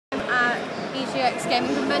EGX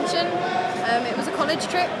Gaming convention. It was a college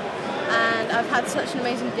trip and I've had such an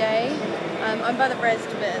amazing day. I'm by the rezzed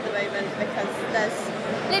bit at the moment because there's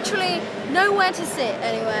literally nowhere to sit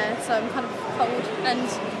anywhere, so I'm kind of cold and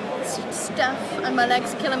stuff and my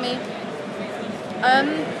legs are killing me.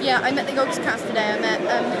 Yeah, I met the Yogs cast today. I met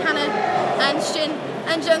Hannah and Shin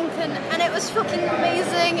and Junkin, and it was fucking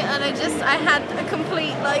amazing, and I had a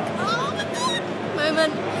complete like, oh my god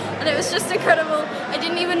moment, and it was just incredible. I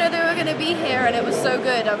didn't even know they were going to be here, and it was so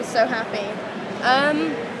good. I was so happy.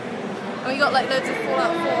 And we got like loads of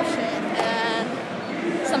Fallout 4 shit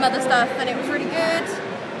and some other stuff, and it was really good.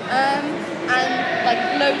 And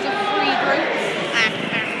like loads of free drinks.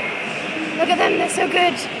 Look at them, they're so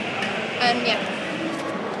good. And yeah,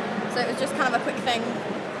 so it was just kind of a quick thing.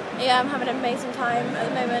 Yeah, I'm having an amazing time at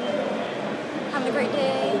the moment, having a great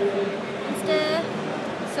day and stuff.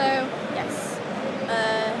 So yes,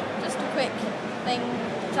 just a quick thing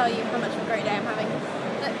to tell you how much of a great day I'm having.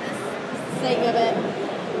 Look, this thing of it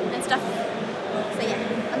and stuff. So yeah,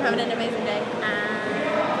 I'm having an amazing day and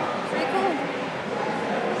it's really cool.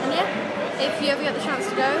 And yeah, if you ever get the chance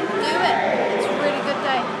to go, do it. It's a really good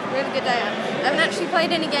day, really good day. I haven't actually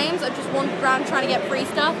played any games. I've just wandered around trying to get free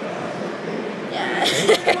stuff. Yeah.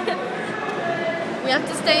 We have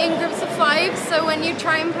to stay in groups of 5, so when you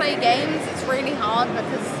try and play games, it's really hard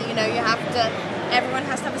because, you know, everyone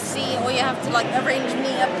has to have a seat, or you have to like arrange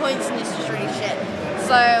meet-up points, and it's just really shit.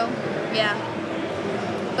 So, yeah.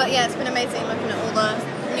 But yeah, it's been amazing looking at all the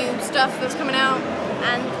new stuff that's coming out,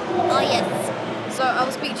 and oh yes. So I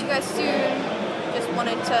will speak to you guys soon. Just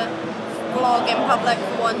wanted to vlog in public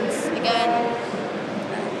for once again.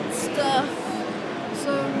 Stuff.